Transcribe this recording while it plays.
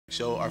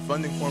So our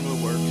funding formula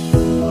works,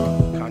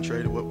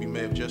 contrary to what we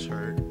may have just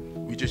heard.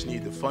 We just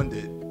need to fund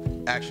it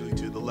actually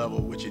to the level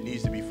which it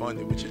needs to be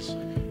funded, which is,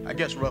 I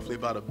guess, roughly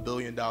about $1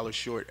 billion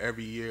short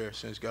every year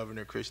since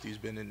Governor Christie's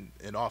been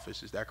in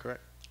office. Is that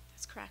correct?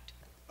 That's correct.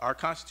 Our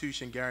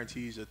Constitution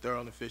guarantees a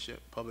thorough and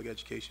efficient public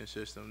education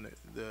system.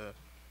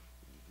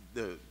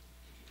 The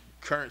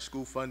current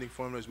school funding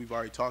formula, as we've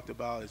already talked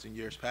about, as in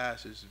years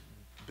past, has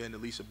been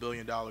at least $1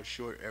 billion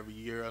short every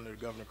year under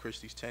Governor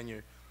Christie's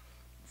tenure.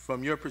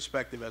 From your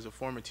perspective as a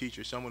former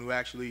teacher, someone who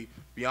actually,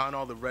 beyond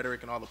all the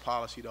rhetoric and all the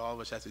policy that all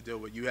of us have to deal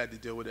with, you had to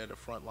deal with it at the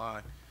front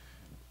line,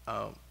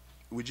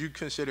 would you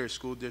consider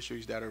school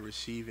districts that are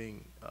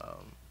receiving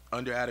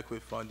under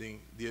adequate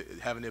funding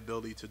having the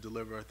ability to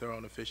deliver a thorough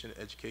and efficient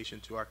education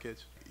to our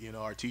kids? You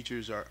know, our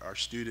teachers, our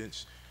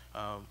students,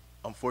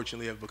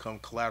 unfortunately have become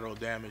collateral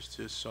damage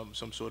to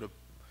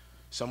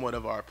somewhat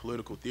of our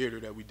political theater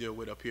that we deal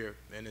with up here,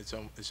 and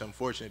it's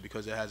unfortunate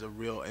because it has a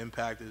real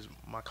impact, as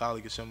my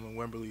colleague Assemblyman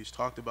Wimberly has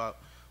talked about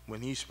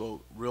when he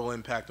spoke, real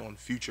impact on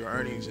future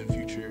earnings and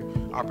future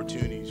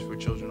opportunities for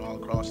children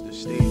all across the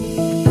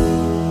state.